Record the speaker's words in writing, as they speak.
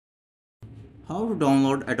How to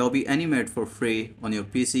download Adobe Animate for free on your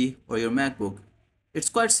PC or your MacBook. It's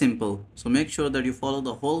quite simple, so make sure that you follow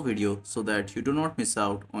the whole video so that you do not miss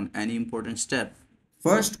out on any important step.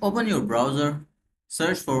 First, open your browser,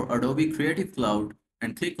 search for Adobe Creative Cloud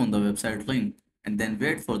and click on the website link and then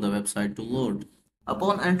wait for the website to load.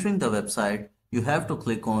 Upon entering the website, you have to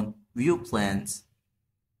click on View Plans.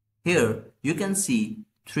 Here, you can see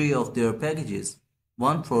three of their packages,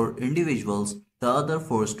 one for individuals, the other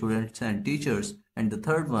for students and teachers, and the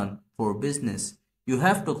third one for business. You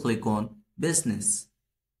have to click on Business.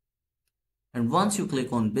 And once you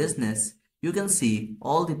click on Business, you can see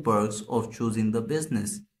all the perks of choosing the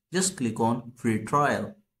business. Just click on Free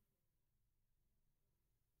Trial.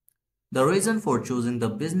 The reason for choosing the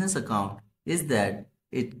business account is that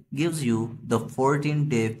it gives you the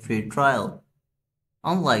 14-day free trial,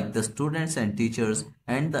 unlike the students and teachers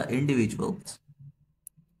and the individuals.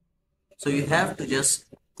 So you have to just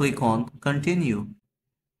click on Continue.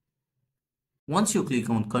 Once you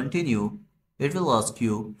click on Continue, it will ask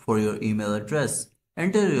you for your email address.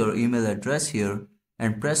 Enter your email address here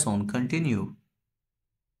and press on Continue.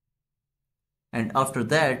 And after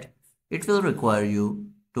that, it will require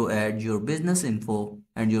you to add your business info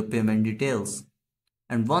and your payment details.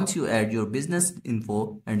 And once you add your business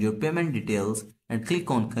info and your payment details and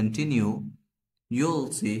click on Continue,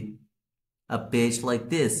 you'll see a page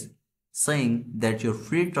like this saying that your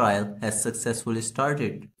free trial has successfully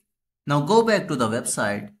started. Now go back to the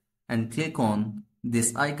website and click on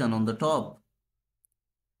this icon on the top.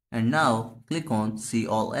 And now click on See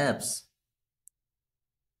All Apps.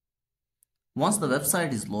 Once the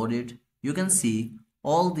website is loaded, you can see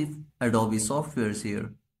all the Adobe softwares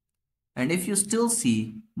here. And if you still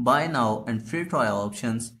see Buy Now and Free Trial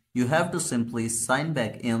options, you have to simply sign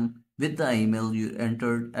back in with the email you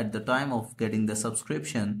entered at the time of getting the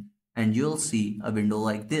subscription, and you'll see a window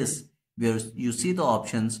like this where you see the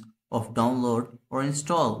options of download or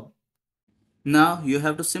install. Now you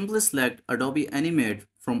have to simply select Adobe Animate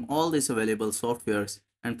from all these available softwares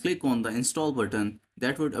and click on the install button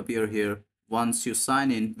that would appear here once you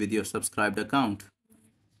sign in with your subscribed account.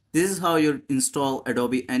 This is how you install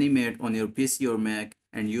Adobe Animate on your PC or Mac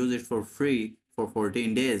and use it for free for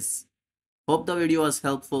 14 days. Hope the video was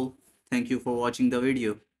helpful. Thank you for watching the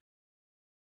video.